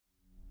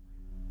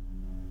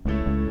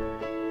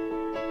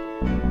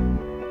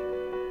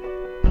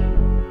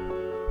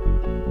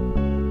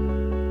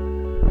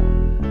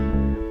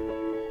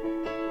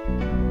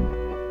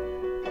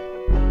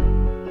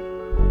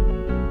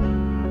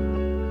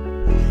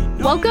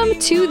Welcome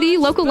to the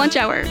Local Lunch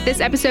Hour. This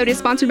episode is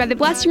sponsored by the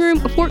Blasting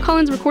Room, a Fort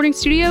Collins recording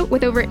studio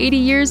with over 80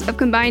 years of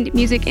combined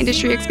music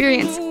industry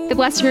experience. The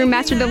Blasting Room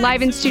mastered the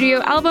Live in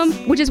Studio album,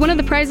 which is one of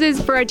the prizes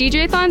for our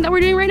DJ-a-thon that we're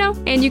doing right now,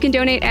 and you can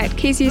donate at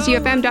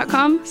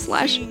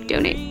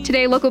kcsufm.com/donate.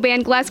 Today, local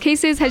band Glass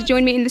Cases has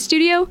joined me in the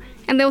studio,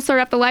 and they'll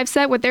start off the live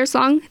set with their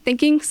song,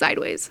 Thinking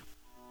Sideways.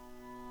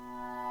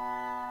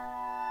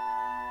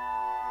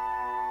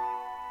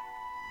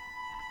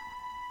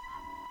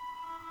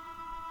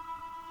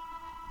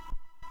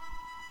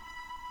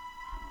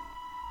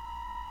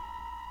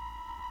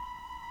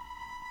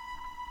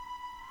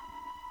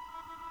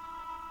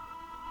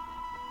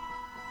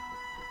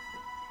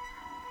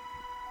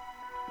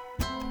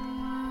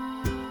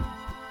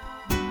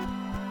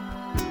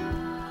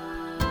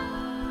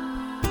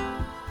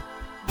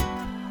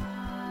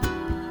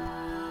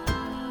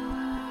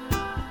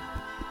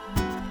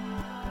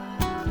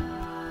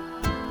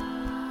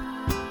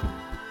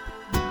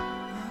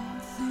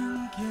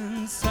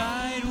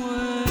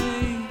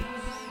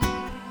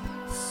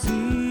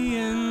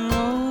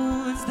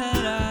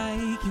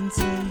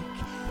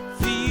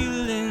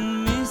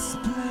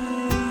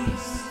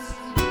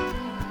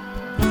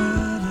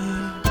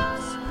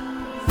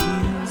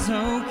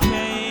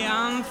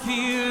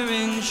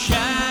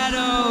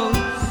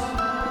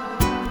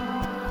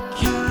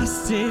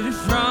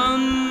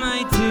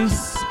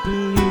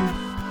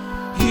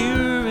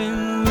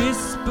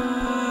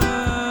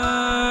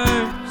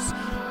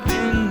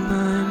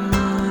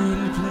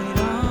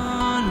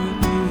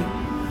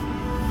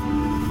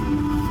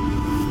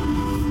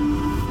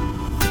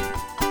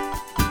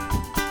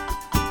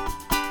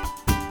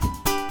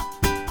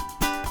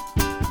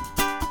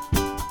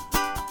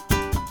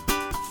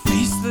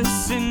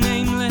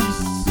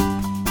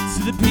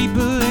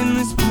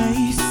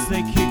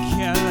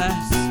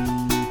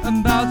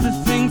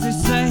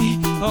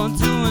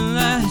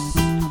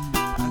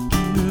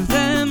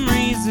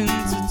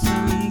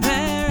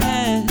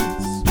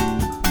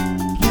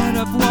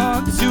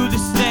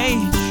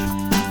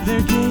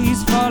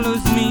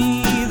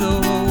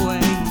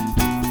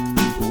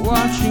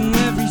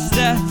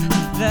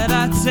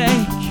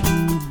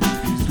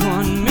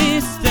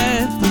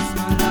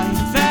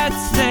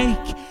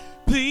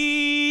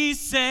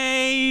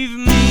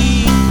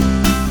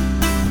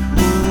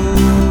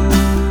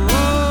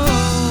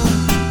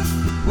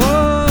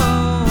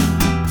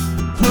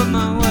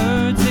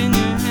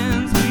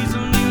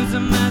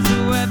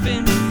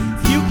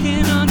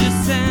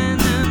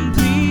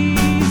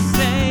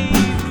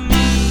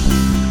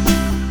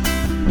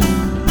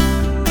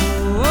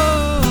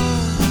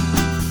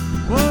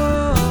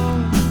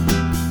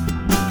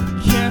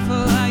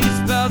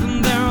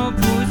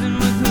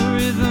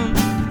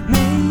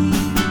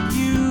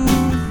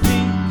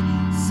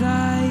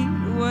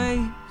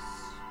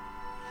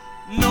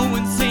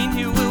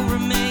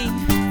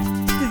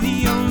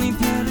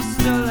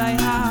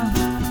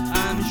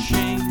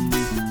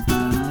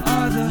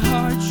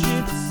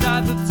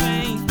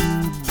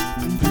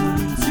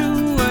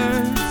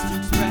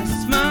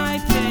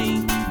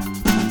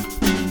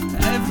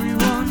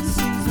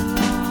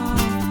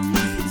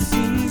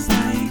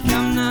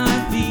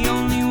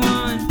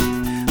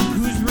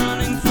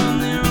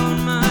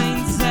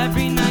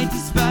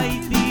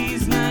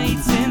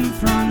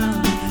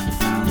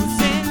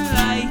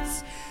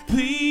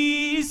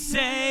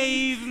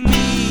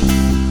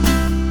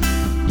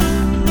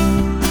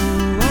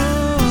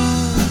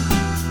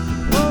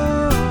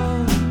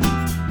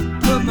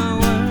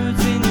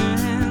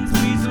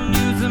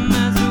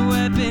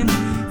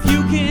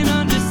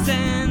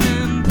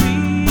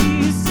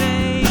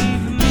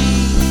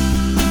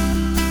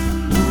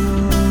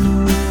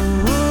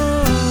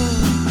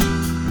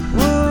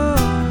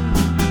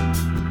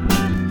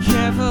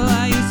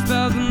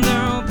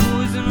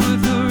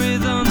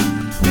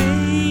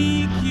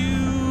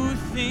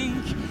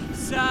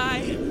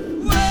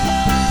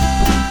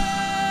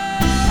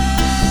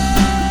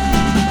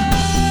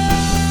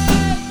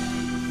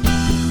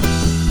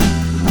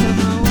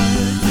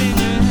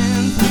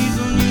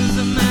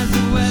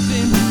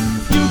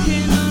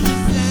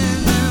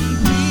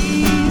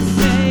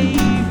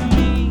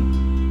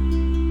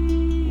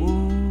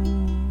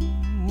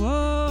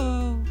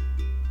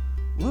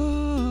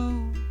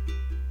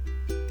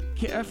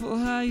 Careful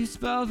how you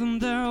spell them,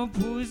 they're all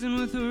poison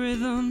with a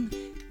rhythm.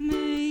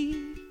 Make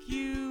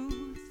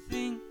you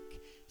think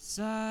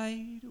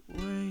sideways.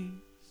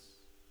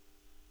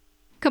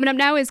 Coming up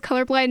now is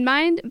Colorblind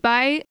Mind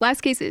by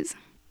Glass Cases.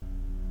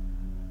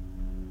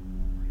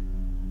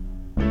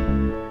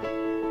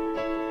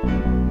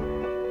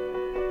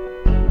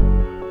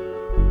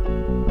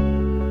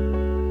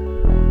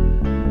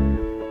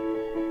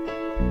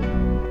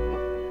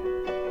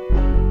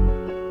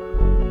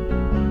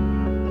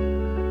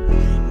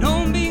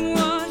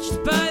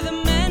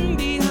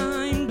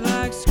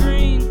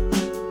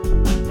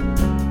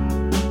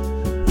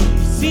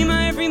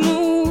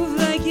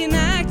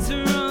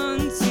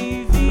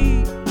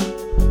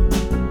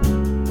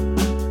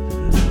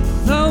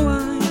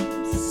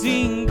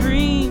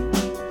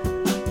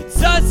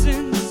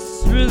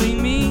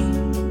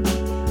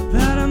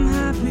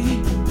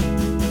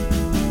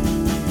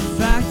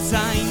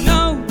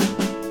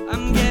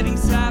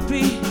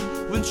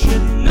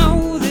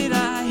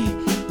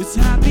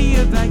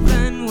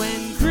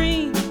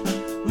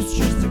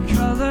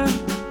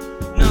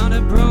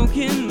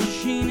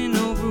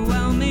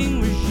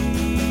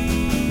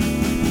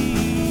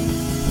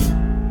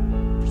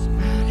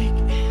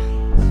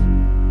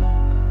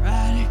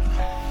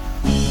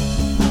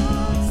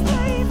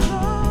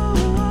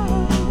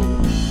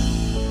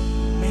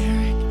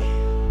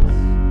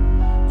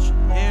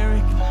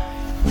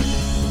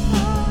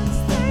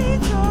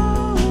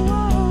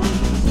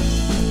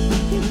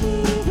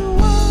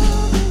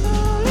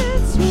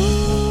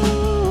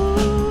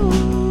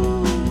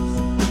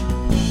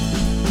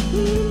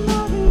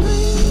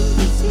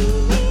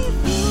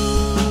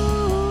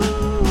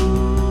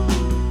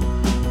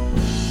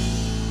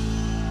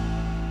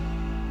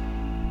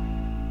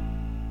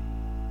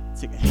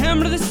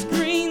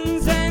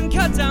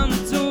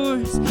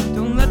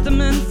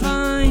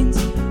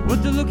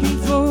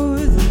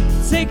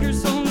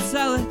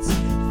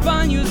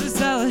 you as a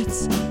zealot,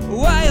 a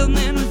wild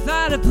man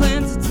without a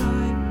plan to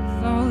die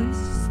with all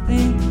his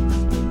things.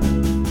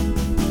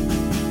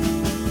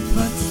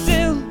 But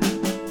still,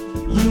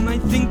 you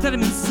might think that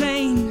I'm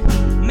insane, a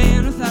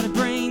man without a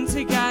brain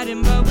to guide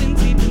him, but when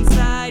deep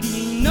inside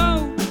he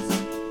knows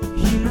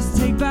he must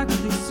take back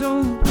what they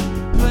stole,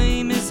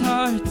 claim his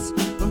heart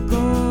of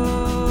gold.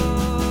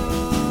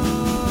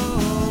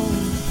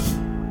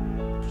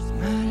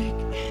 Prismatic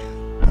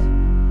hands,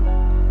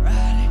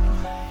 erratic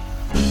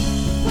mind,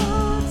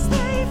 thoughts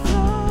they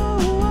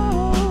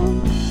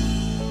flow.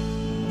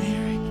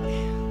 Generic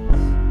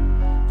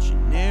hands,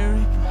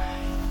 generic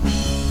mind,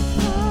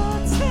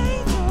 thoughts they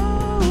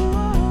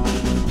flow.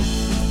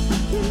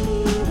 Give me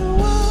the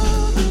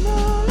world and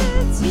all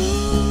its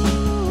rules.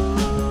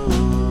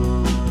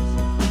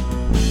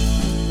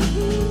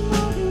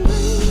 Nothing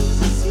brings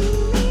to see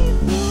me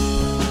through.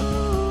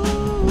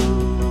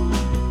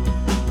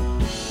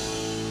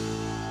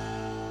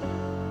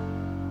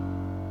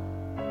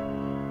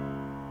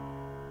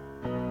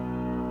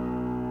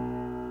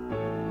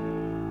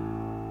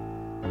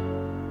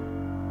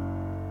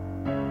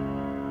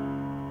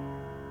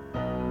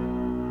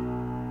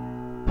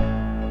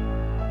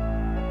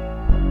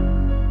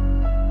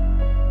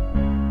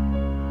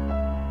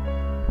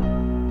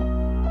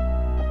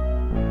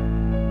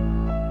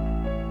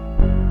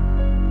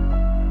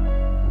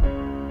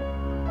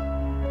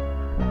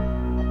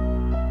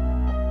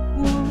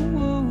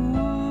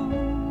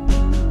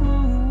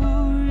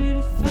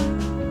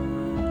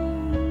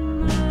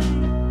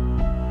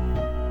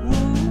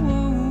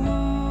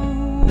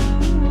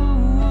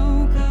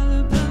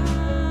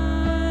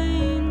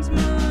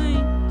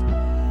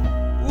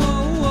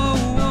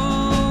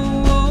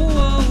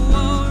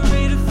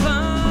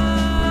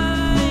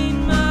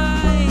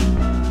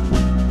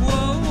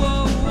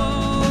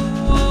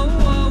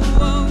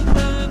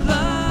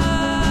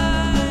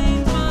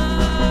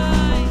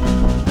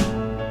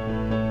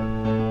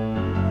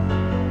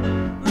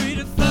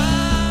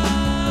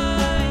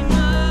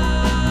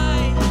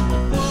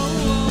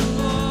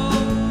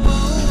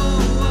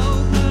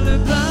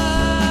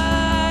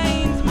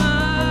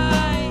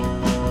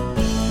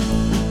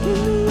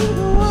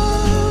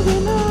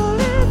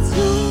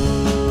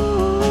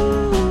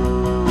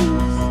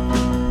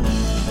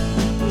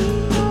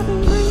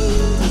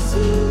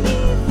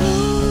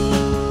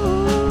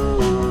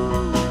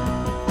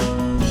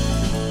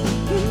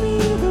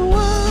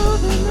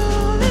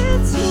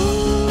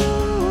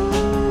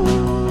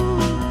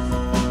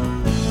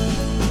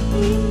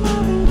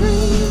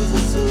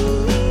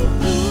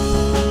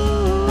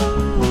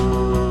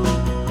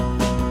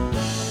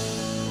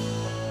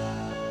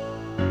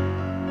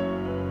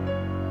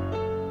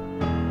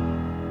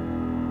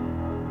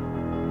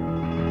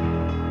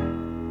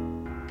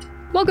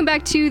 Welcome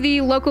back to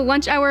the local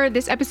lunch hour.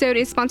 This episode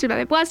is sponsored by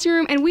the Blasting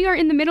Room, and we are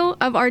in the middle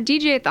of our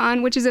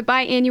DJ-a-thon, which is a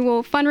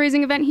biannual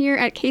fundraising event here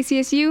at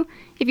KCSU.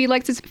 If you'd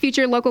like to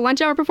feature local lunch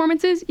hour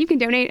performances, you can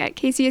donate at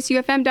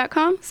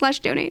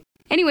kcsufm.com/donate.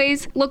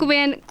 Anyways, local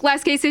band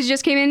Glass Cases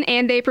just came in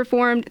and they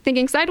performed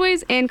Thinking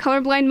Sideways and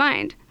Colorblind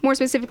Mind. More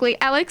specifically,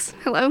 Alex,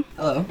 hello.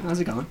 Hello, how's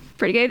it going?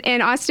 Pretty good.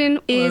 And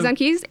Austin is on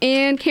keys,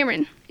 and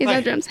Cameron is Hi.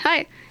 on drums.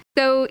 Hi.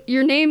 So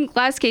your name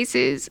Glass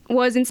Cases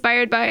was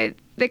inspired by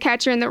The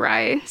Catcher in the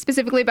Rye,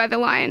 specifically by the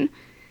line,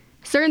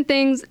 certain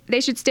things,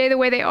 they should stay the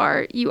way they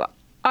are. You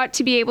ought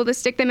to be able to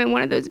stick them in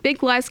one of those big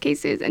glass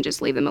cases and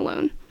just leave them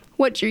alone.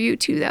 What drew you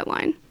to that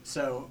line?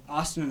 So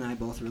Austin and I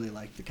both really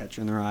liked The Catcher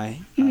in the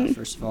Rye, Mm-hmm.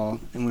 first of all,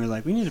 and we were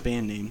like, we need a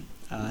band name.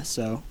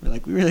 So we're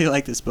like, we really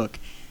like this book.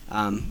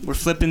 We're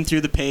flipping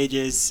through the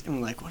pages, and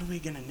we're like, what are we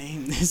gonna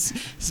name this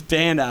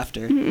band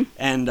after? Mm-hmm.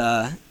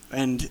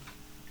 And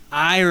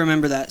I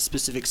remember that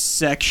specific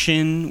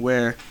section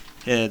where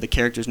the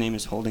character's name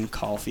is Holden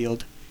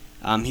Caulfield.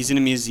 He's in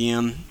a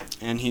museum,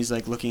 and he's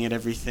like looking at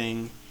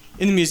everything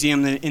in the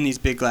museum in these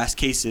big glass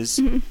cases,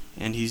 Mm-hmm.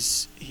 and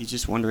he's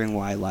just wondering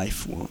why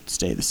life won't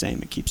stay the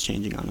same. It keeps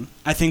changing on him.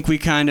 I think we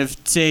kind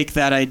of take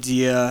that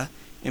idea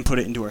and put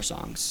it into our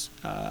songs.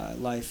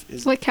 Life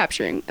is Like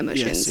capturing emotions.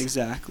 Yes,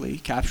 exactly.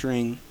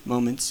 Capturing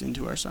moments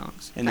into our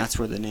songs, and that's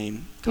where the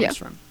name comes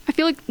from. I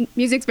feel like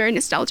music's very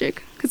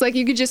nostalgic because like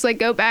you could just like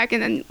go back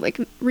and then like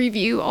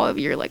review all of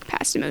your like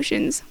past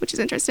emotions, which is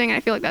interesting. And I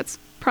feel like that's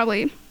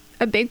probably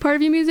a big part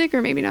of your music,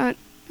 or maybe not.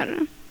 I don't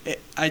know.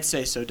 I'd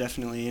say so,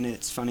 definitely. And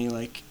it's funny,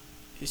 like,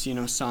 it's,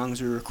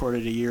 songs we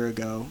recorded a year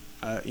ago.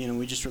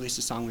 We just released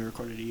a song we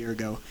recorded a year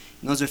ago,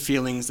 and those are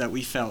feelings that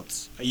we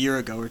felt a year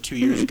ago or 2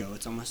 years ago.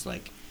 It's almost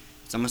like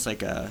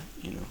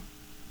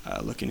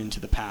looking into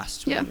the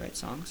past when we write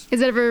songs. Is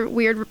it ever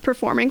weird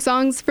performing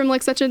songs from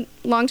like such a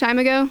long time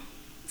ago,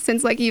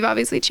 since like you've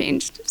obviously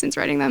changed since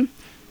writing them?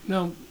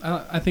 No,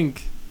 I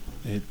think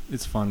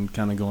it's fun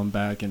kind of going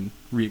back and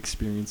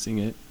re-experiencing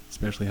it.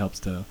 Especially helps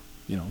to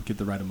get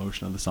the right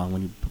emotion of the song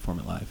when you perform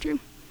it live. True.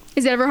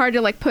 Is it ever hard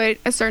to like put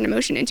a certain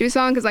emotion into a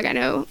song? Because like I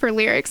know for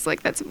lyrics,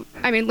 like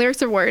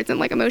lyrics are words and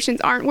like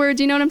emotions aren't words.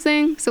 You know what I'm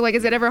saying? So like,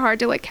 is it ever hard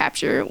to like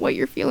capture what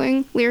you're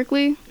feeling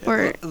lyrically,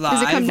 or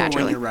does it come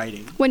naturally? When you're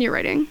writing? When you're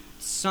writing.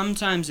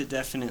 Sometimes it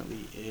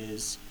definitely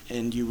is,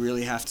 and you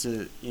really have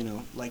to,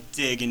 like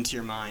dig into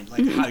your mind,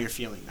 like how you're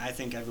feeling. I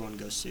think everyone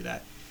goes through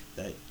that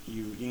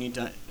you need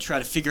to try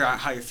to figure out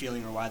how you're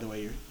feeling or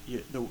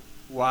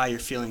why you're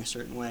feeling a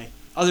certain way.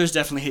 Others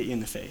definitely hit you in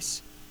the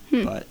face,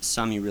 but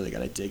some you really got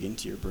to dig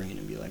into your brain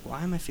and be like,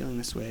 why am I feeling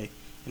this way,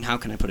 and how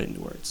can I put it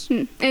into words?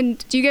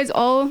 And do you guys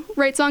all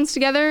write songs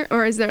together,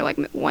 or is there like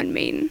one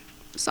main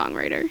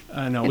songwriter?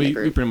 No, we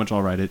pretty much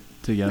all write it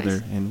together.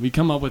 Nice. And we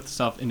come up with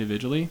stuff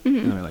individually,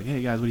 and we're like,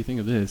 hey guys, what do you think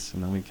of this?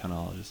 And then we kind of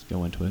all just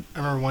go into it. I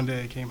remember one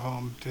day I came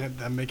home to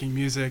them making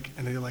music,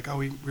 and they were like, oh,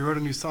 we wrote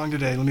a new song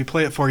today, let me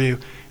play it for you.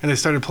 And they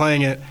started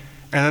playing it,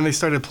 and then they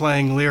started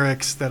playing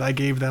lyrics that I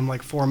gave them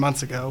like 4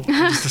 months ago.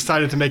 I just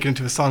decided to make it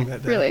into a song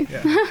that day. Really?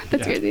 Yeah.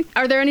 That's crazy.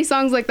 Are there any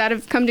songs like that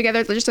have come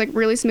together just like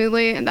really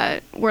smoothly and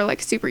that were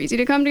like super easy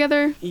to come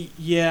together?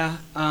 Yeah.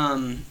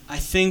 I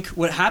think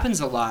what happens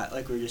a lot,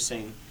 like we were just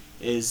saying,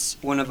 is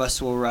one of us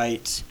will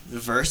write the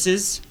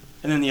verses,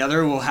 and then the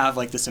other will have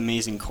like this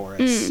amazing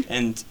chorus.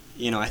 And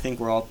I think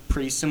we're all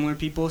pretty similar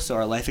people, so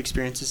our life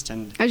experiences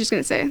tend. I was just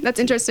gonna say that's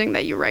interesting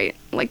that you write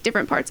like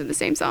different parts of the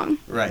same song.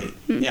 Right.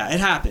 Yeah,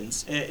 it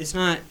happens. It's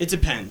not. It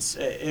depends.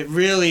 It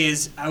really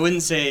is. I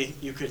wouldn't say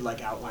you could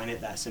like outline it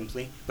that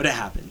simply, but it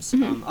happens.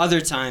 Other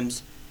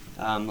times,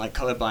 like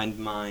Colorblind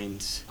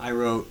Mind, I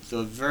wrote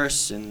the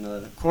verse and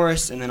the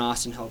chorus, and then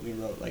Austin helped me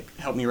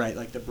write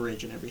like the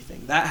bridge and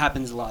everything. That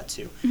happens a lot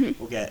too.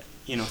 We'll get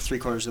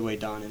 3/4 of the way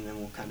done, and then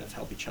we'll kind of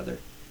help each other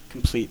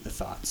complete the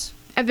thoughts.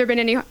 Have there been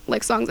any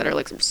like songs that are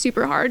like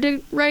super hard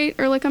to write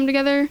or like come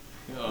together?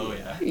 Oh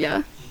yeah.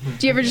 Yeah.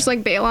 Do you ever just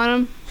like bail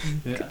on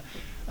them?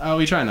 Yeah.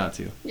 We try not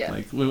to. Yeah.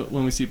 Like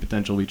when we see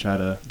potential, we try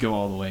to go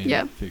all the way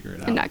and figure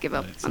it out. And not give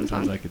up But on the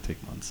sometimes song. that could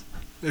take months.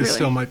 There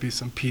still might be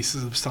some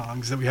pieces of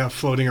songs that we have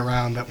floating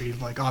around that we've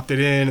like opted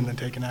in and then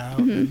taken out.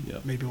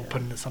 Yep. Maybe we'll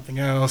put into something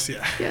else.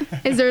 Yeah.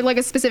 Is there like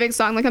a specific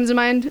song that comes to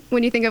mind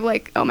when you think of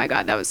like, oh my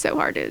god, that was so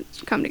hard to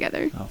come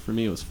together? For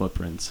me, it was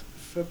Footprints.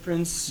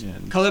 Footprints. Yeah.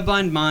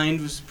 Colorblind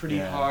Mind was pretty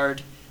hard.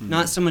 Mm-hmm.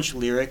 Not so much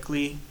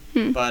lyrically,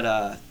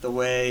 but the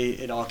way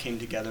it all came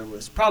together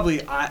was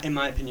probably, in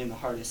my opinion, the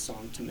hardest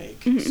song to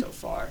make so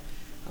far,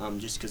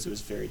 just because it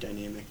was very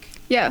dynamic.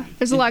 Yeah,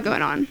 there's a lot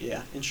going on.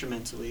 Yeah,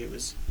 instrumentally it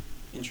was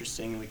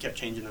interesting, and we kept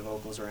changing the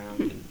vocals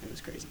around, and it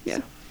was crazy. Yeah.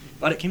 So.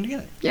 But it came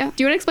together. Yeah.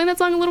 Do you want to explain that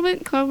song a little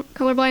bit?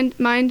 Colorblind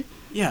Mind?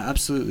 Yeah,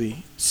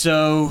 absolutely.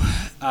 So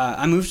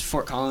I moved to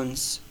Fort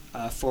Collins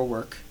for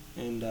work,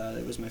 and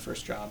it was my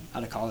first job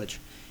out of college.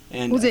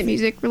 And Was it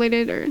music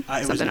related or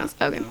something else?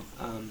 No, Okay. no.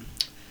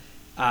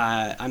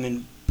 I'm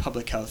in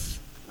public health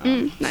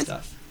nice.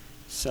 stuff.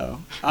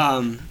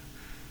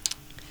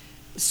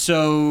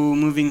 So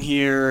moving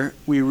here,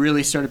 we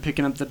really started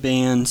picking up the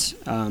band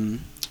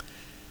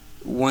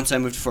once I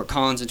moved to Fort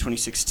Collins in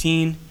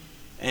 2016,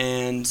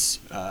 and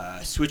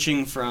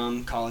switching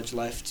from college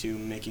life to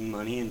making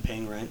money and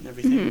paying rent and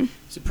everything.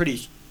 It's a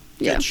pretty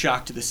good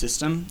shock to the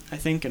system, I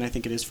think, and I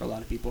think it is for a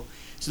lot of people.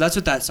 So that's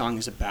what that song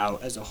is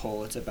about as a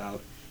whole. It's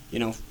about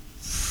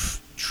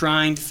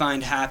trying to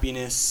find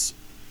happiness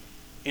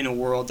in a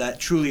world that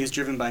truly is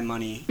driven by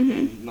money,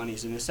 and money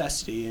is a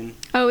necessity. And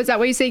is that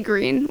why you say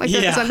green? Like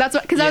that's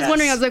because I was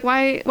wondering. I was like,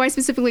 why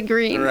specifically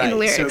green in the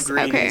lyrics? So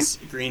green that makes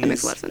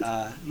is a lot of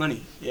sense.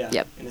 money. Yeah.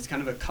 Yep. And it's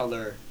kind of a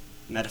color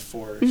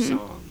metaphor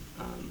song.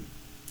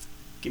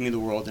 Give me the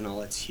world in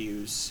all its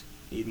hues.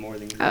 Need more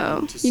than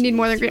green. You need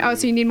more than green.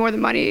 So you need more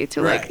than money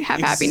to like have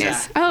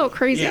happiness. Oh,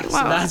 crazy! Yeah, so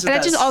wow, that's what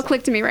that just that's all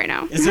clicked to me right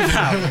now. It's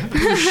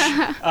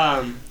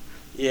about.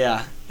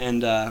 Yeah,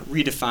 and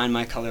Redefine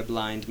My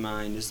Colorblind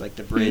Mind is like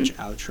the bridge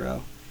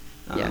outro.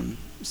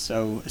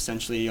 So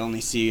essentially you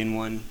only see in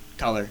one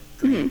color,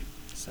 green.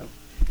 So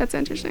that's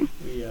interesting.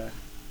 We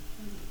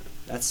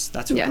that's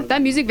what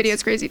that music video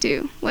is crazy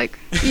too. Like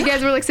you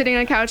guys were like sitting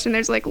on a couch and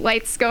there's like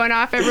lights going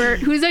off everywhere.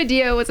 Whose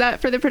idea was that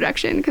for the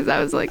production? Because that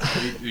was like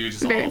We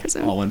just very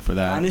impressive. all went for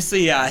that.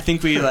 Honestly, yeah, I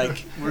think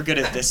we're good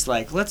at this.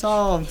 Like, let's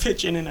all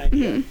pitch in an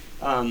idea.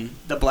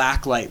 The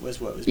black light was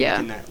what was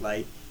making that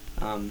light.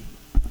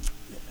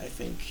 I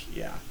think,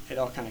 it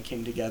all kind of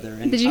came together.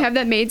 And did you have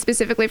that made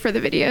specifically for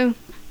the video?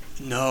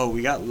 No,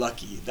 we got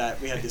lucky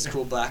that we had this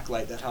cool black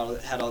light that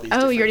had all these you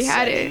different already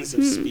had settings it.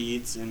 of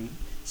speeds and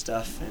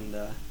stuff, and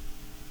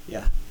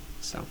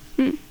so.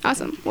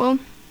 Awesome. Well,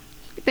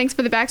 thanks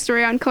for the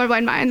backstory on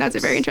Colorblind Mind. That's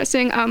very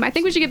interesting. I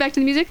think we should get back to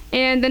the music.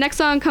 And the next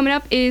song coming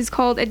up is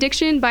called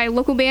Addiction by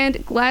local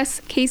band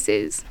Glass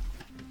Cases.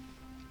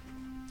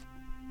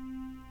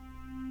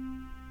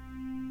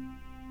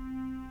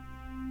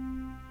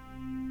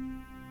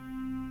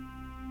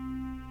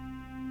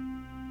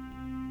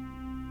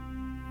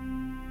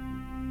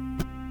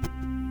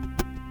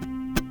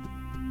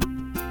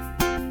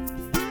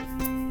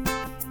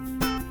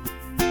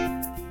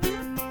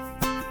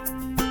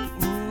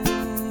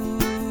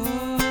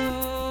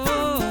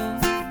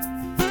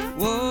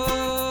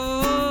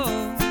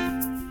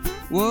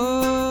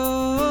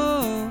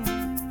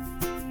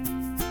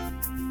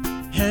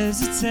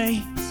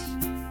 Hesitate,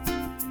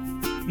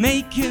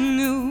 make a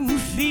new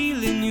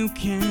feeling you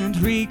can't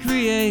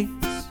recreate.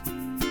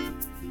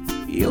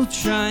 You'll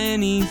try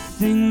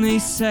anything they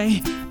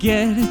say,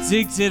 get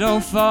addicted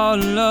or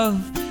fall in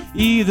love.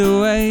 Either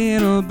way,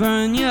 it'll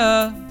burn you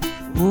up.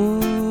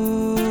 Whoa.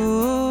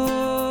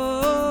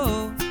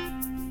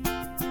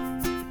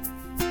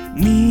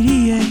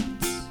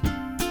 Mediates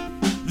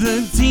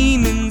the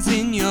demons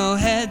in your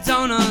head.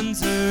 Don't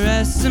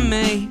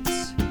underestimate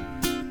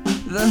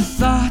the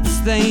thoughts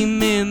they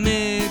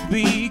mimic,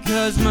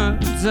 because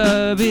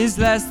murder is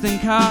less than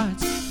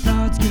cards.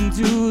 Cards can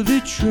do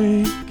the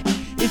trick.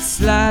 It's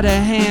sleight of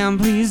hand,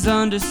 please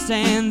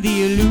understand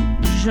the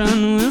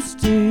illusion will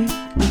stick.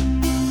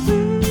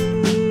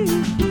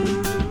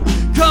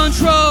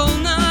 Control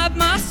not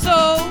my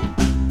soul.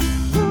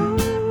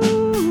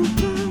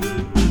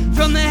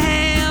 From the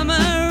hammer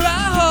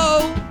I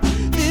hold,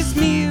 this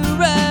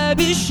mirror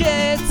be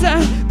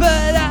shattered,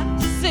 but I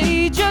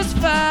see just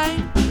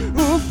fine.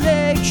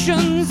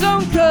 Reflections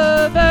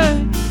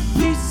uncover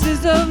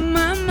pieces of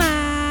my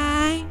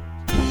mind.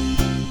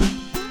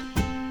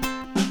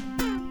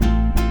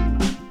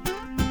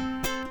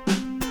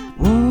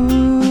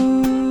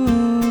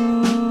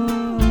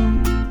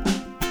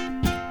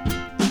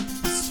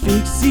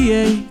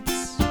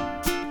 Asphyxiates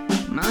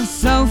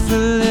myself a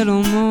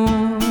little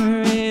more.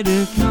 It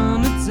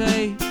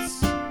accommodates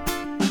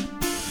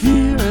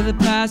fear of the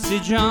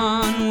passage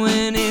on,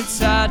 when it's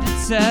hard to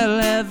tell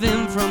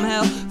heaven from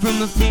hell from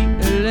the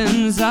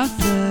feelings I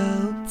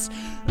felt.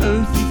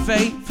 Earthly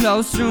fate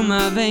flows through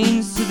my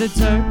veins to the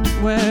dirt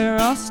where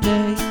I'll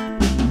stay.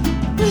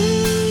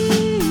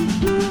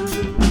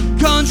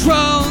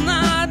 Control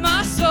not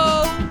my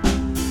soul.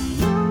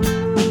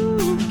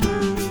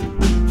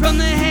 From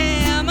the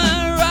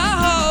hammer I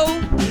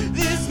hold,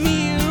 this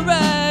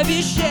mirror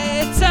be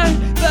shattered,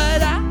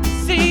 but I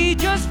see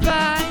just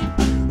fine.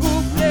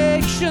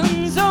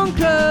 Reflections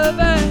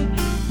uncover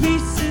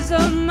pieces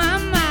of my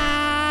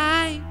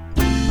mind.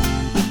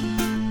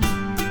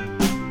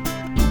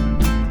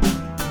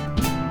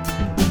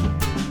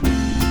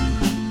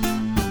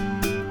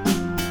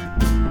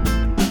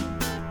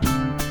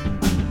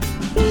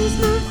 These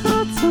my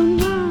thoughts are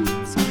not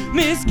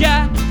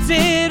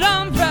misguided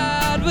on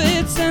pride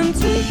with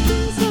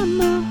temptations in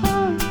my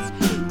heart.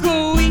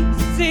 Go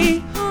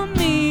easy on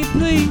me,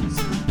 please.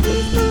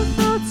 These my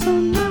thoughts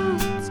are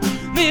not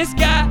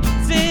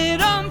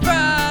misguided on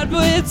pride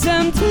with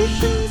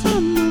temptations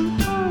in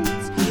my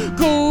heart.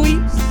 Go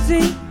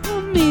easy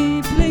on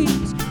me,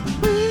 please.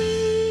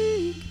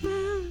 Weak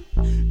man,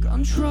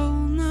 control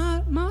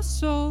not my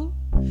soul.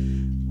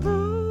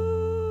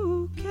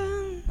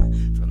 Broken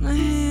from the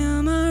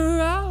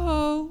hammer I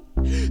hold,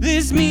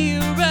 this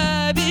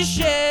mirror be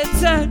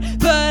shattered,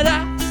 but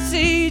I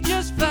see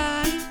just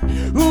fine.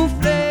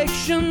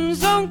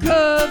 Reflections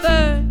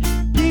uncover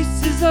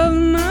pieces of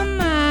my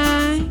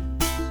mind.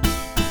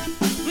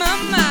 My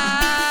mind.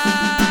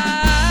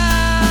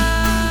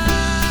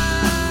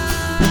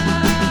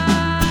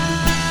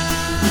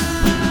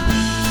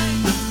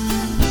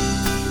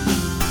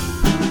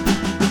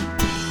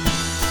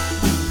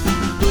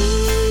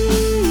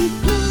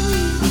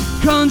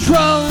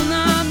 Control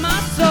not my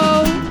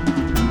soul.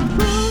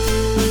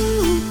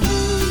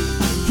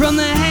 From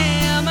the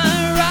hammer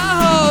I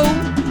hold,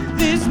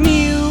 this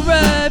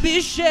mirror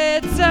be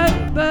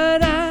shattered,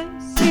 but I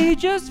see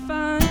just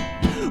fine.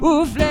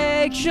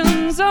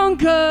 Reflections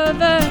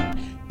uncover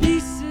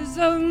pieces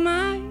of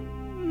my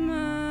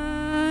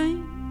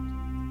mind.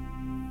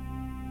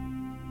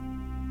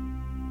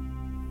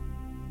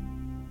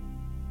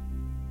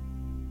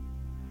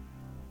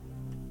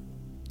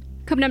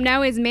 Coming up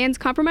now is Man's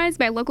Compromise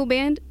by local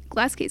band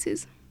Glass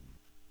Cases.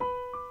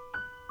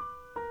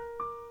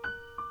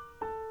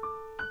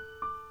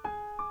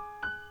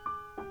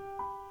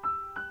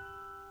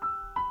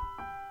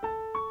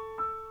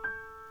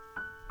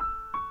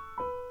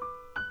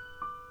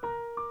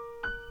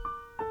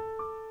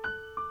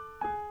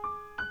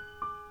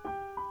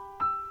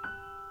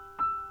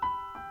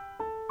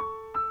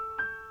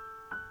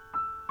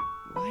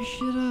 Why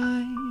should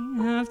I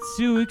have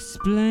to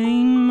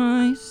explain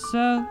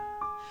myself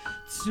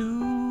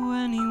to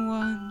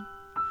anyone?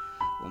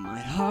 Well, my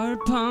heart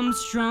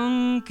pumps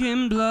drunk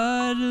in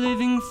blood,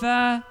 living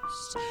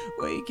fast,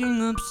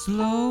 waking up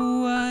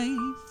slow. I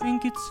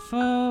think it's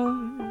for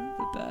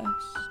the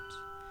best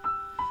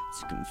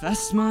to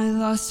confess my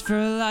lust for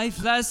a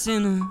life less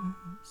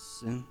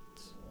innocent.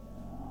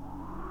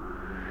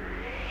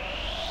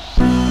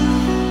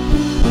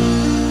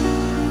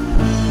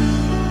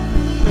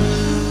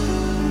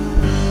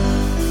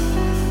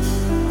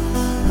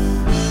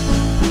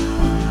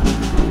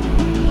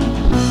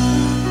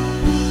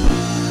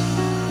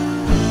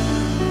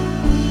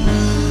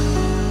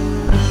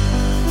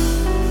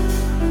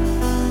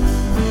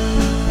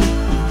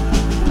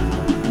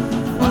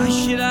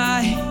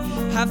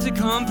 Have to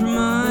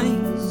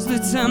compromise the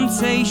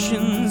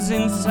temptations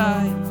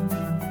inside.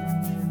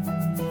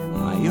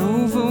 My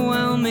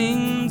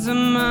overwhelming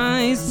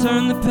demise,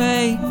 turn the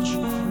page,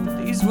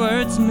 but these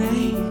words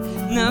may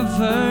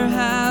never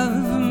have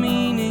a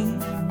meaning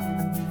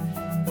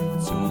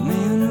to a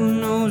man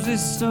who knows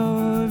his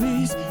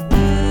stories.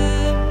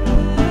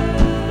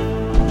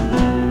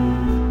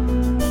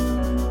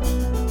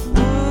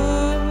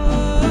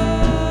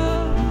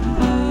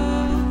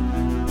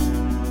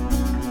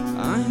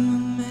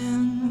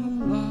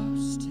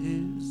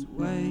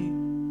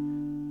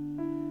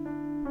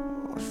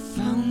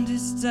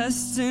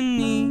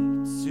 destiny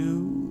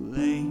too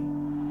late.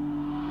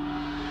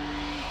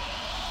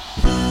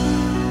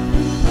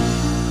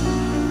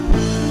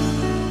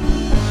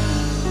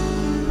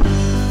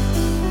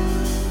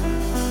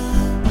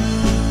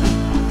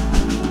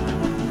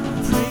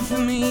 Pray for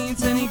me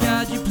to any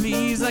God you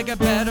please, like a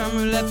bet on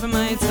roulette for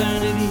my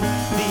eternity.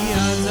 The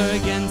odds are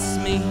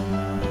against me.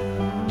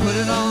 Put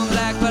it all in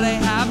black, but I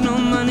have no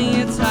money.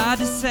 It's hard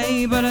to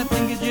say, but I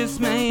think it just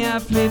may. I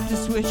flipped a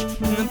switch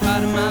in the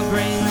part of my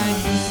brain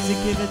that used to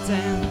give a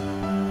damn.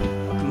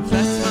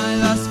 Confess my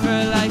lust for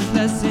a life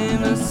less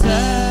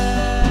innocent.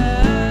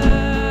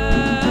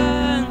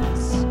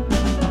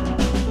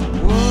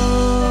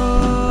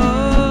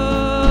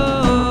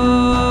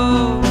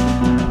 Whoa,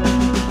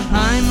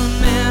 I'm a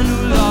man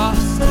who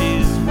lost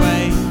his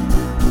way,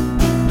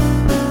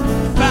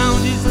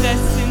 found his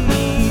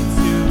destiny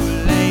too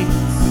late.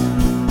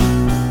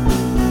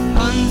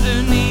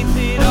 Underneath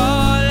it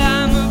all,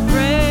 I'm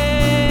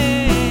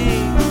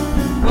afraid.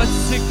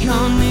 What's to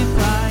come if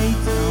I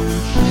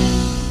don't change?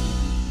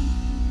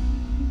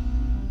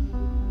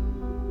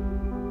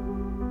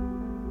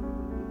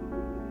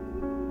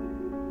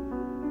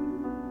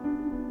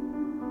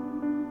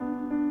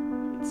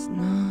 It's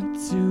not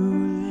too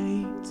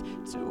late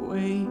to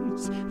wait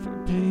for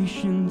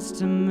patience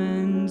to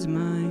mend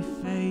my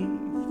faith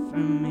for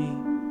me.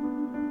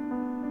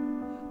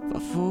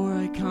 Before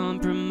I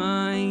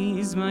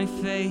compromise my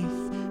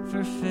faith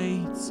for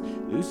fate's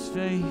loose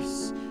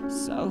face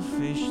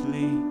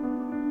selfishly.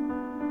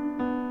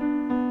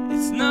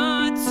 It's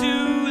not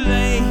too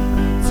late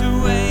to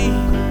wait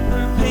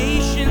for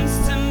patience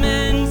to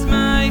mend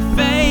my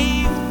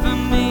faith for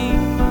me.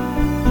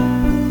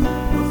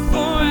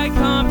 Before I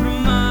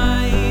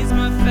compromise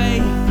my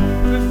faith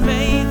for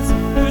fate's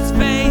loose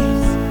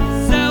face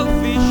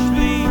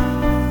selfishly.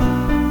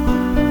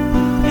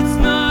 It's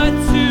not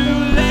too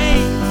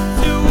late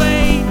to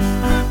wait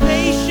for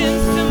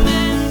patience to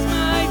mend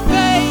my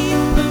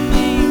faith for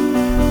me.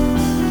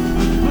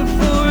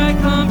 Before I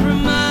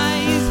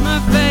compromise my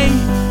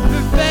faith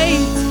for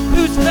fate's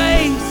loose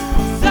face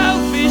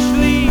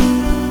selfishly.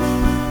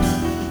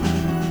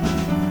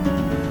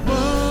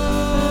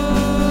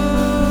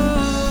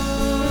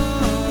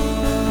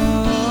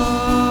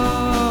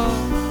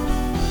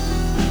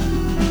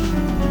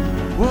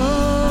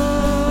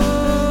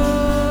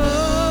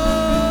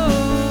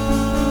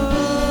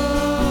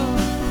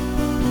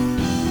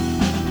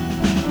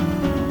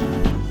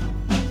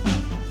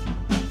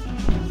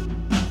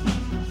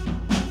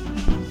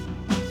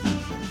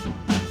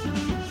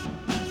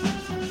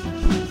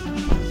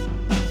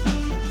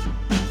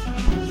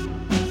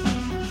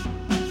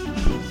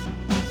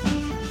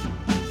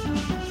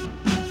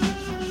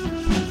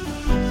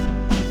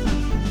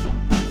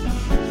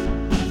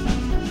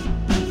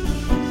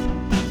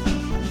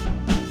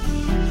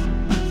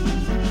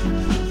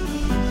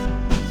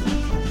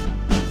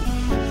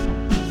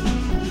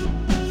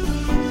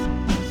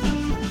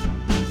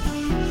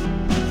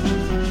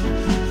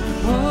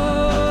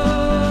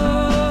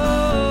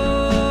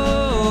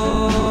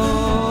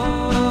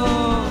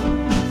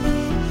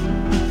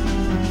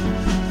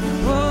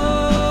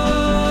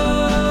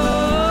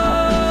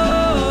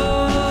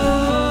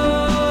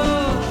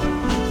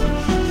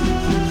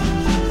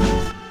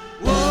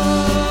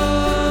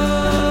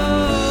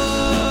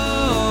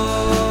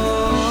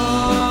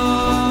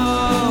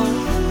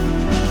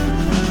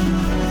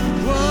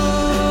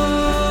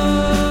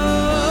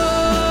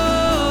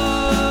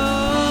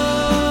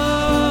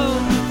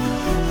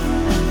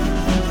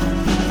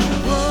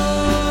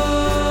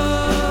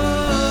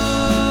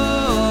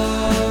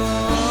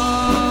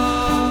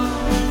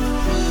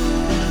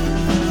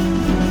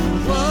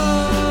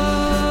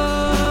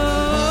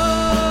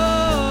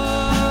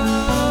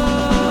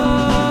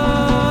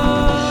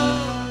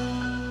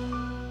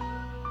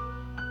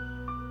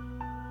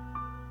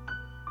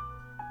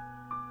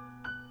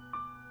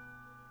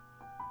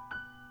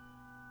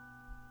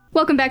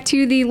 Welcome back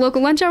to the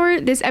local lunch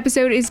hour. This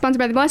episode is sponsored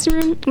by the Blasting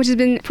Room, which has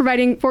been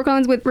providing Fort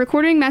Collins with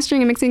recording,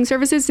 mastering, and mixing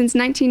services since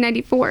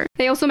 1994.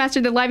 They also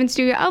mastered the live in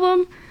studio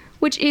album,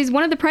 which is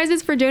one of the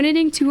prizes for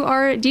donating to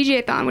our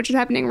DJ-a-thon, which is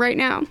happening right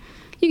now.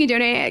 You can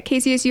donate at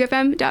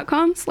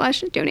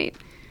kcsufm.com/donate.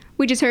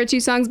 We just heard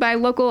two songs by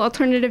local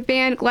alternative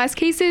band Glass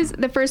Cases.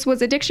 The first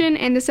was Addiction,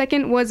 and the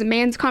second was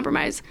Man's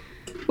Compromise,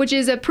 which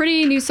is a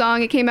pretty new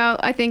song. It came out,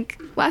 I think,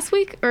 last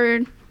week,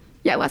 or...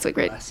 Yeah, last week,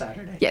 right? Last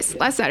Saturday. Yes,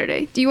 last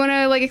Saturday. Do you want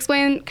to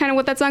explain kind of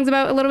what that song's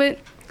about a little bit,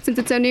 since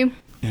it's so new?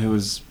 It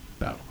was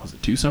about, was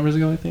it 2 summers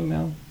ago, I think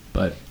now?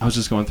 But I was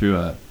just going through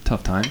a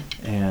tough time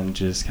and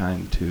just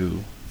kind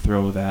to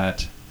throw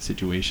that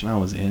situation I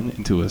was in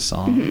into a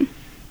song,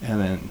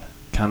 and then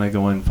kind of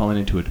falling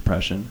into a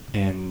depression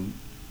and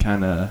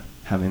kind of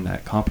having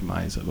that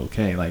compromise of,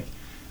 okay, like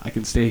I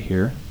can stay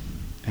here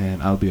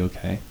and I'll be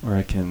okay, or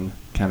I can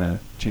kind of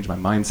change my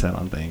mindset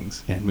on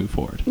things and move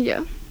forward.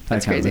 Yeah.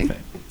 That's that kind crazy. Of a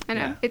thing. I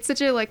know. Yeah. It's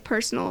such a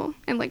personal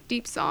and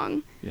deep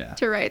song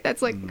to write.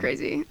 That's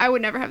crazy. I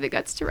would never have the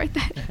guts to write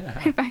that.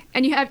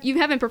 And you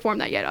haven't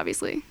performed that yet,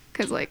 obviously,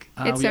 because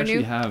it's so new.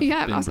 You have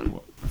been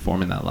awesome.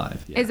 performing that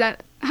live. Yeah. Is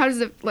that How does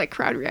the like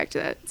crowd react to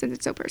that since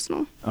it's so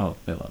personal? Oh,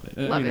 they love it.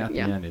 Love I mean, it, at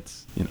yeah. the end,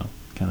 it's,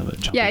 kind of a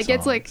jumpy Yeah, it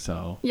gets song, like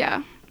so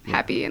yeah,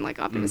 happy and like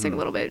optimistic a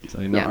little bit.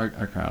 So yeah.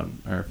 our crowd,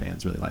 our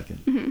fans really like it.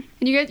 And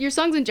you get your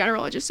songs in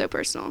general are just so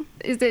personal.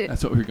 Is it?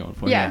 That's what we're going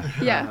for.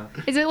 Yeah.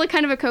 Is it like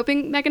kind of a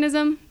coping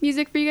mechanism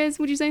music for you guys?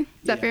 Would you say? Is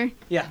that fair?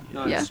 Yeah,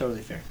 no, Yeah. it's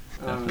totally fair.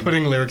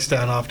 Putting lyrics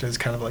down often is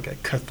kind of like a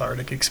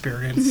cathartic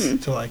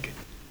experience to like,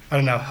 I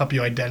don't know, help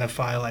you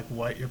identify like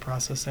what you're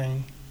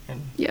processing.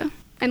 And Yeah.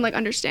 And like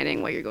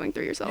understanding what you're going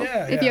through yourself.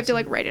 Yeah, if yeah, you have to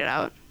like write it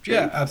out.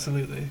 yeah,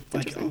 absolutely.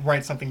 Like interesting.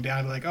 write something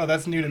down, be like, oh,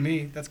 that's new to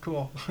me. That's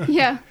cool.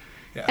 Yeah.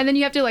 Yeah. And then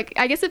you have to like,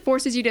 I guess it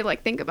forces you to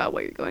like think about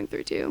what you're going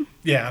through too.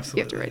 Yeah, You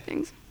absolutely. have to write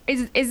things.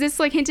 Is this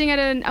like hinting at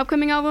an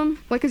upcoming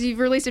album? Like, because you've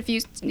released a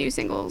few new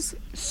singles.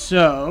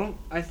 So,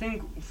 I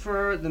think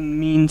for the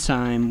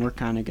meantime, we're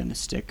kind of going to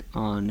stick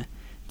on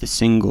the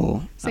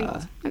single.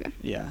 Singles. Okay.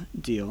 Yeah,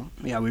 deal.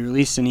 Yeah, we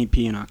released an EP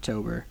in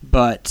October.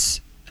 But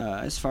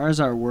as far as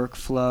our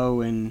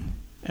workflow and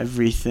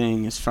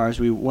everything, as far as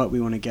what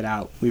we want to get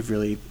out, we've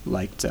really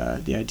liked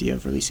the idea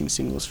of releasing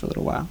singles for a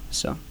little while.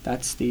 So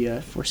that's the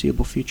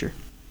foreseeable future.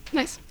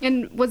 Nice.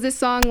 And was this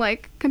song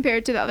like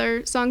compared to the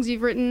other songs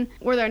you've written?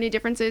 Were there any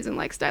differences in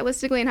like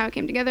stylistically and how it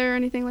came together or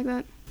anything like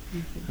that?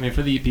 I mean,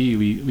 for the EP,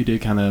 we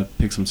did kind of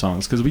pick some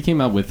songs because we came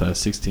out with a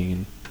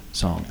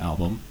 16-song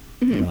album.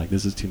 We were like,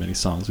 this is too many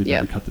songs. We'd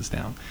better cut this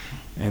down.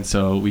 And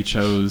so we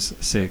chose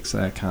 6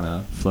 that kind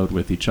of flowed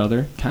with each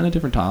other. Kind of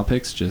different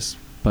topics,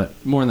 but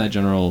more in that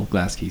general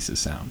Glass Cases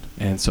sound.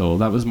 And so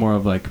that was more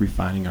of like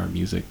refining our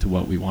music to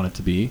what we want it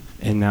to be.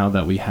 And now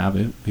that we have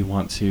it, we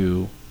want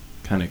to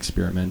kind of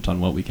experiment on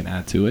what we can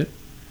add to it.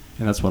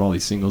 And that's what all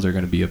these singles are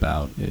going to be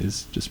about,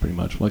 is just pretty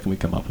much what can we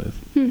come up with.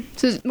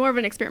 So it's more of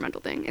an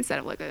experimental thing instead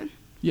of like a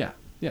Yeah.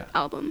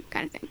 album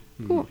kind of thing.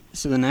 Cool.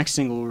 So the next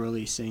single we're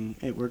releasing,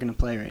 we're going to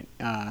play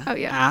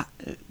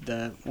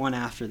the one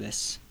after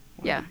this.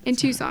 Yeah, in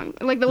 2 songs.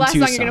 Like the last two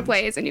song you're going to songs.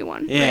 play is a new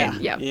one. Yeah,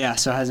 Right? Yeah. yeah.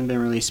 So it hasn't been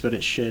released, but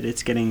it should.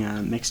 It's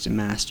getting mixed and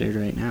mastered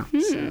right now.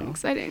 So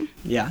Exciting.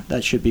 yeah,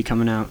 that should be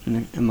coming out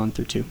in a month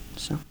or 2.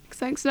 So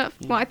Exciting stuff.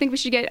 Well, I think we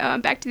should get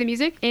back to the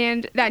music.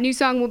 And that new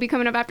song will be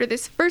coming up after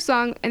this first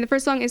song. And the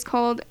first song is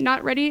called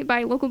Not Ready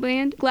by local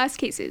band Glass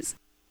Cases.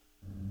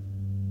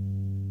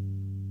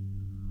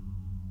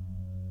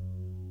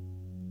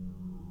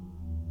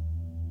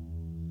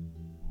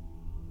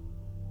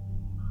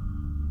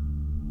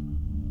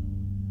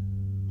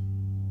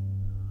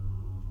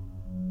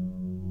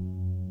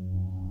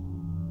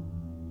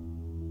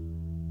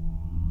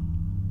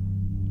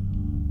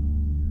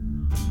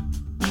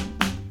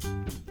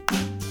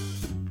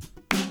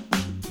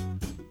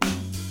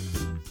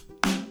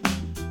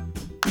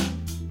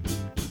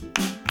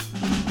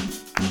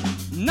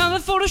 Another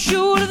photo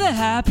shoot of the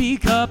happy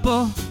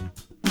couple.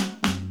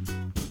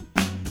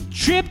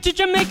 Trip to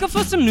Jamaica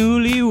for some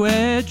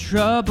newlywed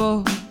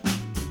trouble.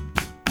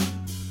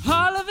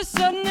 All of a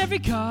sudden every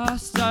car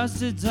starts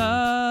to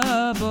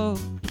double.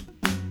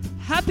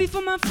 Happy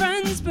for my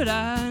friends, but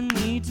I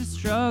need to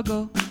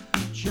struggle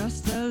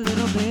just a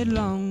little bit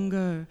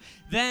longer.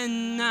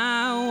 Then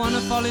I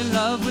wanna fall in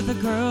love with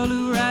a girl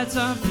who writes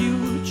our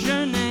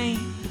future name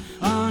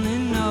on a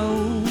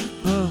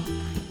notebook.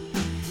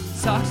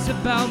 Talks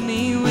about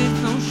me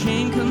with no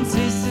shame,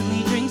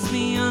 consistently drinks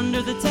me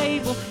under the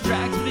table,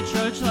 drags me to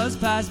church, loves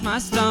past my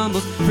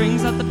stumbles,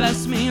 brings out the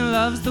best me,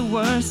 loves the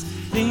worst.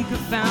 Think I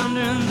found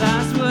her and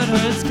that's what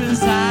hurts,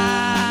 'cause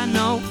I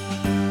know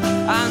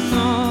I'm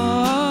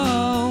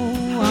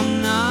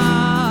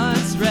not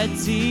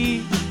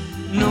ready.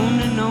 No,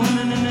 no, no,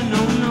 no, no, no,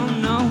 no, no,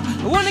 no.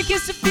 I wanna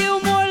kiss a few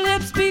more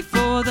lips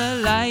before the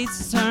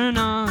lights turn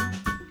on.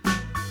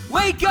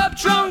 Wake up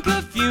drunk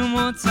a few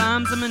more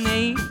times on my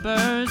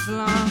neighbor's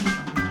lawn.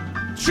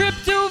 Trip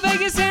to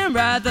Vegas and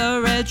ride the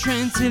red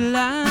train till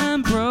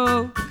I'm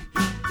broke.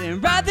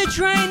 Then ride the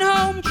train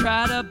home,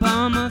 try to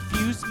bum a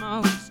few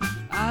smokes.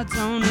 I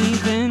don't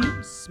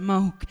even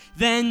smoke.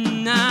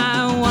 Then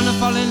I wanna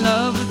fall in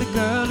love with a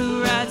girl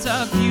who writes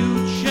our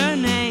future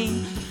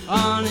name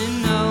on a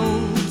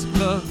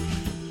notebook.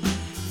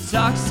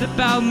 Talks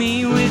about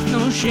me with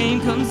no shame,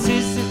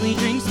 consistently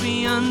drinks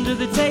me under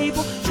the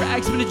table,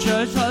 drags me to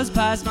church, loves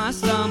past my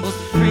stumbles,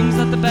 brings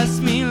out the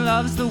best me,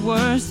 loves the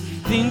worst.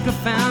 Think I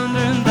found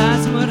her and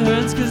that's what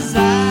hurts, 'cause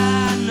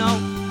I know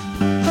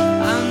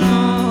I'm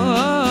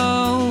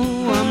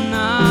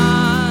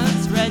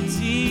not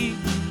ready.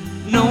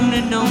 No, no,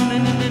 no, no,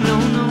 no, no, no,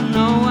 no,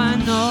 no, I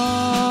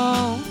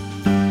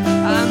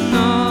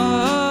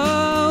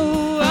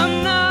know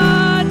I'm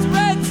not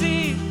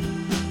ready.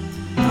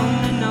 No,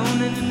 no,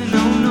 no, no, no,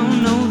 no, no,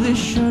 no, this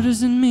shirt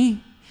isn't me.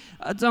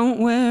 I don't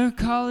wear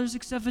collars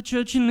except for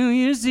church and New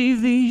Year's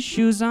Eve. These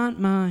shoes aren't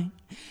mine.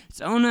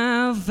 Don't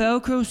have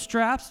Velcro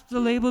straps, the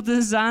label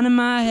design in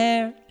my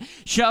hair.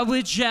 Shot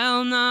with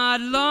gel,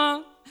 not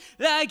long.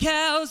 Like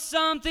hell,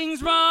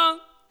 something's wrong.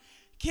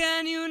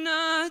 Can you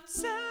not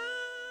tell?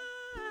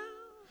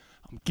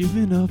 I'm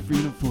giving up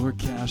freedom for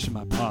cash in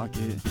my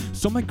pocket.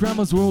 Stole my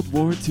grandma's World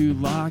War II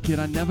locket.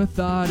 I never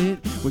thought it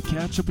would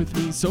catch up with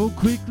me so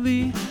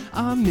quickly.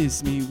 I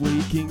miss me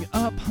waking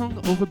up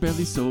hungover,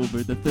 barely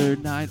sober. The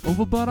third night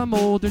over, but I'm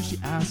older. She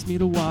asked me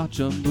to watch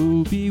a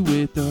movie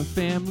with her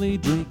family,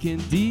 drinking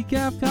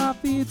decaf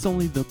coffee. It's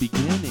only the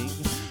beginning.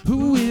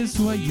 Who is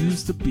who I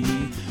used to be?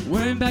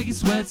 Wearing baggy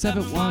sweats,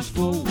 haven't washed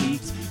for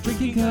weeks.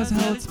 Drinking cause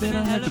hell, it's been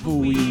a heck of a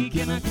week.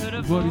 And I could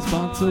have what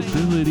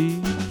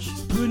responsibility.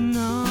 She's putting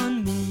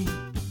on me.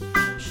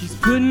 She's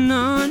putting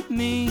on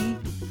me.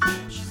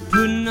 She's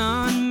putting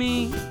on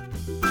me.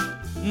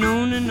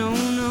 No, no, no,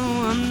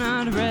 no, I'm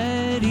not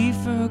ready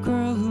for a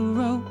girl who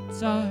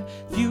wrote our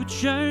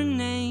future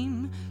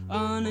name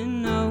on a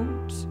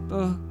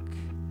notebook.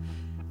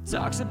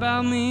 Talks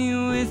about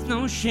me with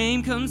no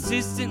shame,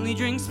 consistently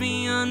drinks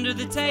me under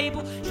the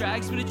table,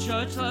 drags me to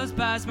church, loves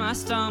past my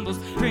stumbles,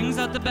 brings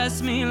out the best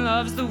of me,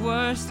 loves the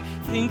worst.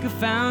 Think I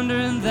found her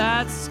and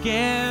that's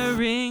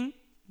scaring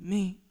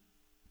me.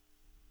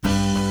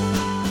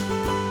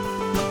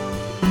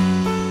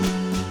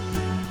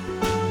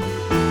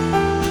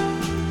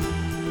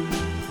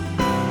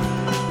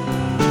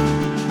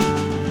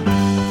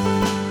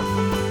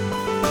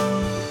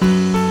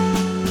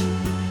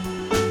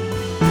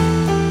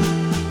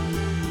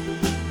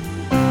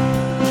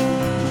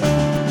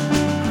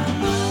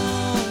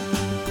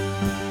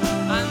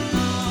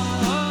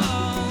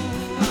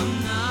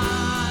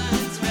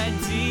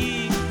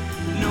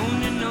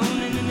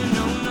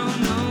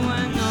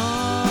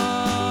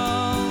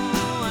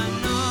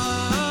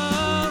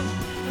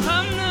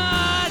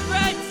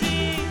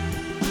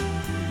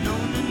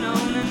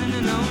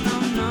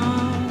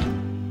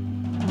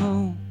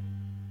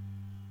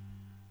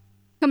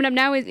 Coming up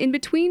now is In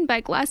Between by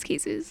Glass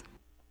Cases.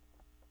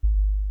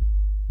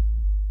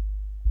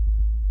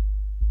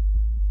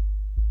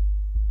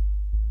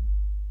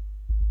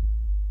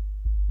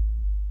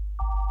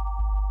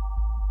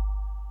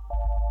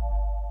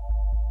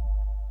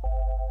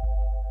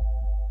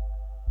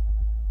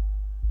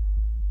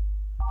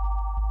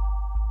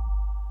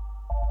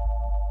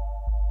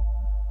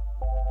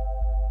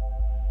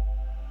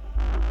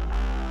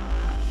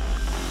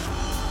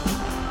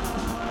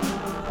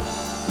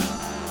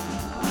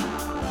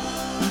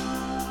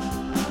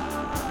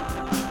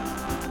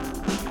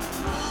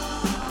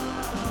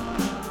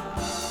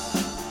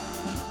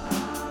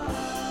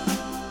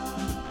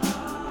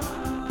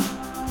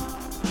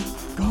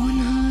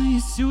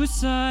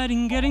 Suicide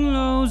and getting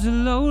low's a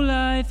low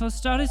life. I'll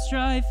start a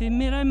strife,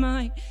 admit I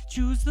might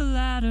choose the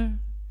latter,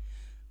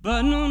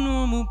 but no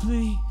normal,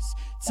 please.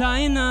 Tie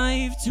a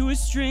knife to a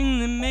string,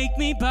 then make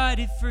me bite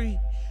it free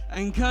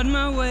and cut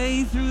my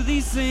way through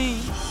these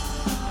things.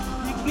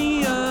 Pick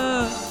me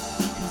up,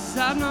 cause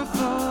I'm not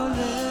falling.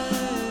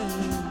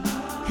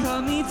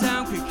 Cut me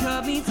down, quick,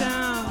 cut me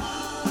down.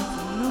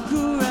 Don't look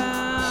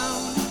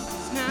around,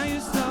 cause now you're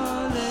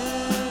stalling.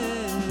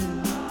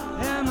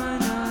 Am I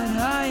not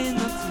high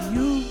enough?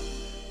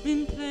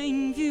 In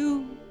plain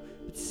view,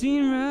 but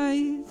seen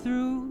right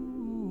through.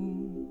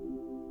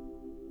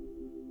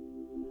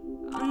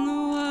 I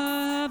know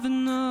I have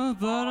enough,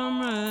 but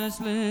I'm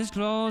restless,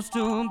 close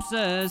to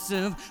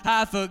obsessive.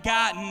 I've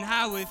forgotten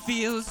how it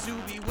feels to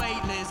be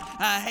weightless.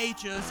 I hate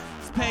just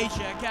this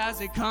paycheck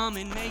as it come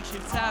and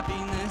makeshift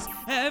happiness.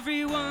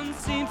 Everyone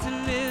seems to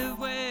live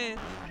with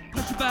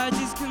punch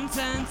badges,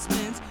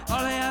 contentment.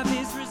 All I have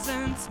is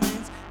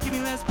resentment. Give me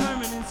less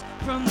permanence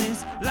from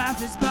this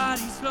lifeless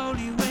body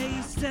slowly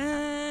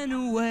wasting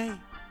away.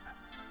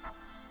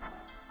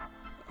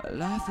 A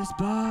lifeless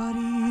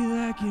body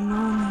that can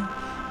only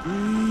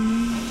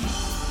breathe.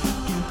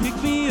 Can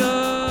pick me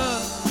up,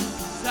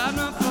 cause I'm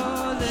not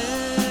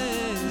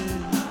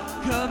falling.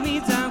 Cut me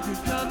down,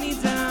 could cut me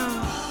down.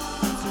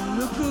 So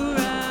look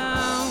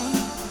around,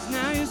 cause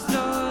now you're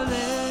stalling.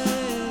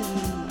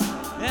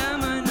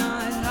 Am I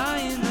not high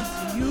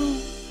enough to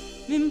you?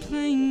 In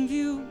plain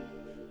view,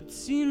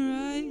 seen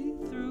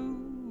right through.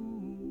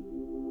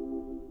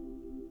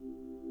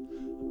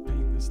 A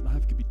painless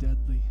life could be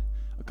deadly.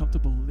 A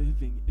comfortable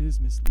living is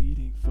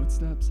misleading.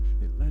 Footsteps,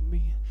 they led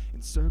me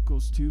in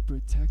circles to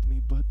protect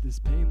me, but this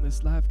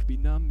painless life could be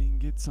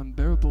numbing. It's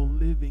unbearable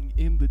living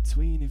in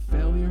between. If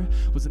failure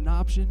was an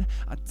option,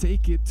 I'd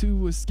take it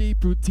to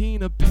escape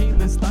routine. A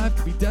painless life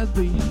could be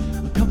deadly.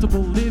 A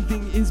comfortable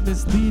living is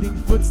misleading.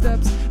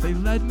 Footsteps, they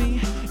led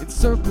me in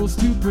circles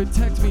to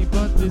protect me,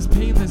 but this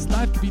painless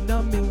life could be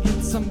numbing.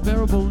 It's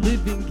unbearable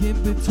living in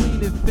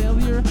between. If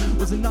failure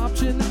was an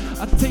option,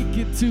 I'd take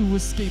it to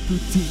escape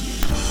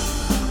routine.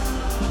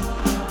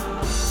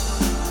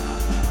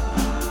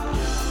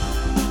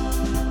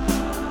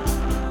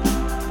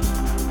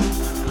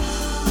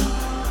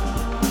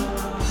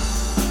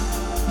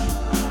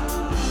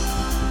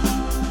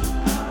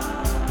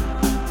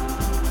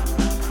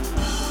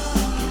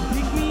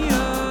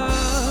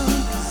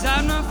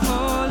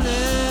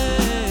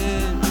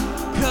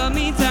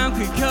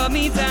 Cut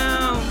me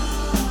down,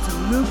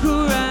 don't look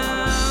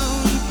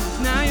around, cause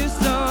now you're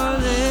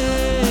stalling.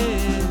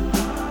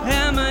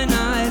 Am I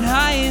not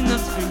high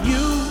enough for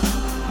you?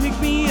 Pick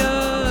me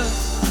up,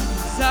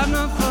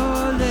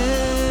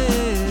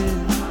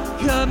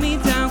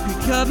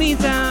 held me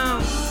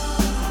down.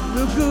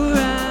 Look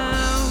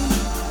around,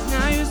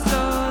 now you're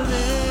stolen.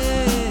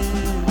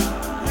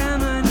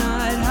 Am I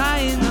not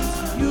high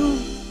enough for you?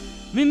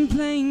 I'm in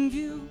plain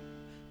view,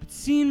 but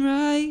seen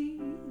right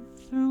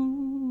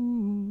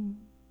through.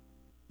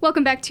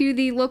 Welcome back to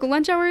the Local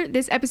Lunch Hour.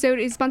 This episode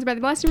is sponsored by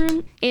The Blasting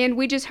Room, and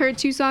we just heard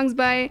 2 songs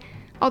by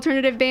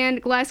alternative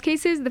band Glass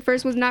Cases. The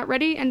first was Not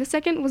Ready, and the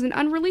second was an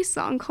unreleased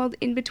song called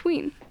In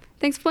Between.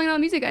 Thanks for playing all the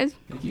music, guys.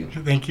 Thank you.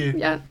 Thank you.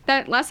 Yeah,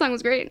 that last song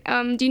was great.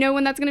 Do you know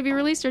when that's going to be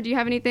released, or do you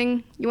have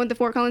anything you want the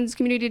Fort Collins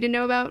community to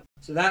know about?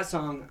 So that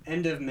song,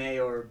 end of May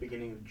or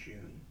beginning of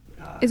June,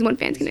 Is when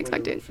fans can is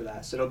when expect we it. look for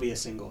that. So it'll be a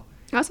single.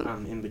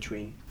 Awesome. In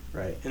between.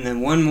 Right. And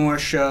then one more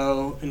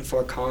show in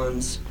Fort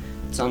Collins.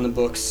 It's on the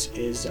books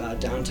is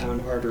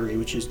Downtown Artery,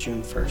 which is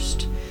June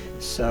 1st.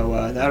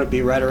 So that would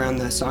be right around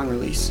the song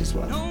release as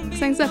well.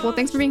 Exciting stuff. Well,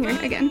 thanks for being here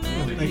again.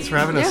 Thanks for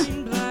having us.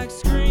 Black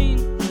screen.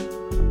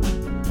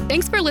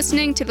 Thanks for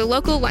listening to the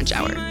Local Lunch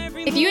Hour.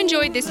 If you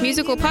enjoyed this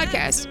musical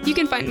podcast, you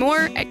can find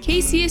more at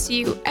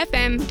kcsufm.com.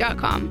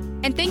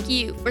 And thank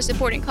you for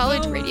supporting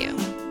college radio.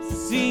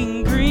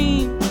 Seeing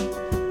green,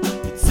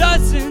 it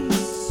doesn't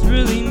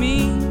really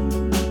mean